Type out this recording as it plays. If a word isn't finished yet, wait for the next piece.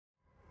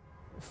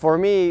For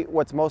me,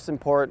 what's most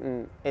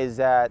important is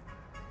that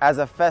as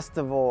a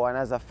festival and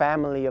as a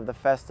family of the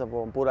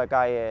festival in Pura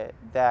Calle,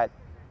 that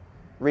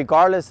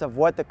regardless of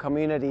what the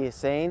community is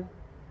saying,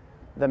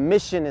 the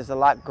mission is a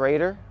lot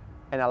greater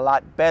and a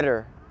lot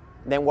better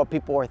than what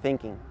people are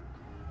thinking.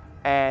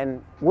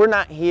 And we're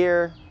not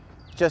here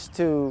just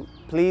to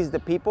please the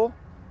people,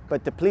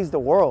 but to please the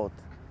world.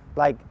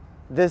 Like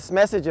this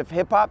message of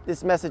hip hop,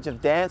 this message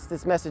of dance,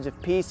 this message of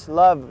peace,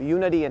 love,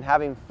 unity, and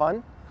having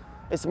fun,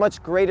 it's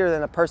much greater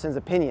than a person's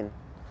opinion.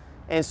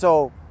 And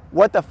so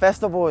what the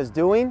festival is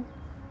doing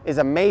is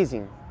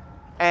amazing.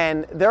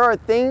 And there are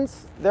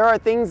things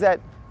that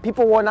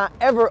people will not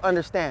ever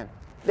understand.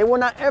 They will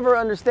not ever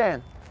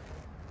understand.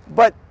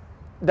 But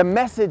the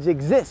message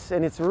exists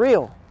and it's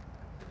real.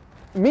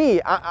 Me,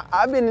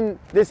 I've been in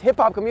this hip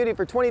hop community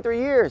for 23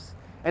 years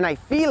and I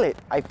feel it.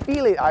 I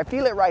feel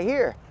it right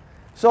here.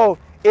 So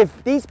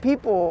if these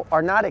people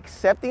are not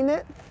accepting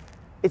it,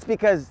 it's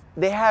because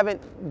they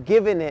haven't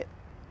given it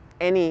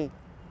any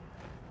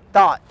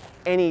thought,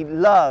 any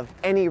love,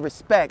 any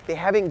respect. They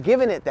haven't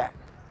given it that.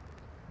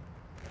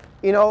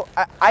 You know,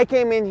 I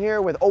came in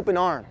here with open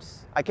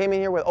arms. I came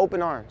in here with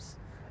open arms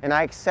and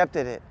I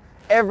accepted it.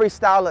 Every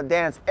style of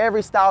dance,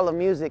 every style of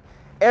music,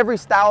 every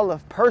style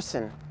of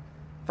person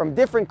from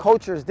different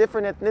cultures,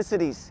 different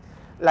ethnicities,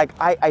 like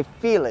I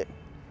feel it.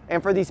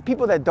 And for these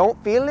people that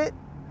don't feel it,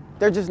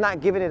 they're just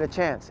not giving it a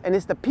chance. And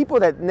it's the people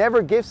that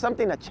never give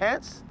something a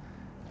chance,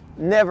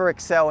 never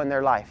excel in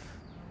their life.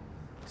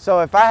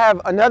 So if I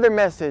have another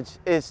message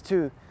is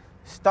to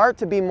start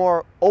to be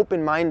more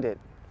open-minded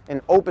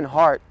and open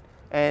heart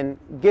and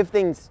give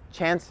things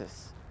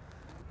chances.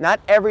 Not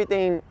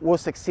everything will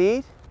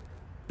succeed,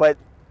 but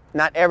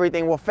not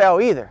everything will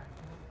fail either.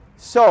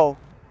 So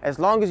as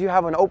long as you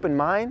have an open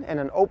mind and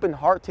an open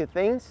heart to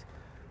things,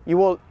 you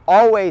will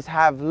always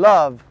have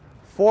love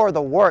for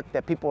the work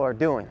that people are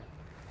doing.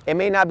 It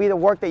may not be the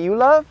work that you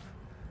love,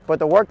 but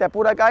the work that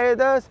Pura Calle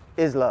does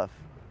is love.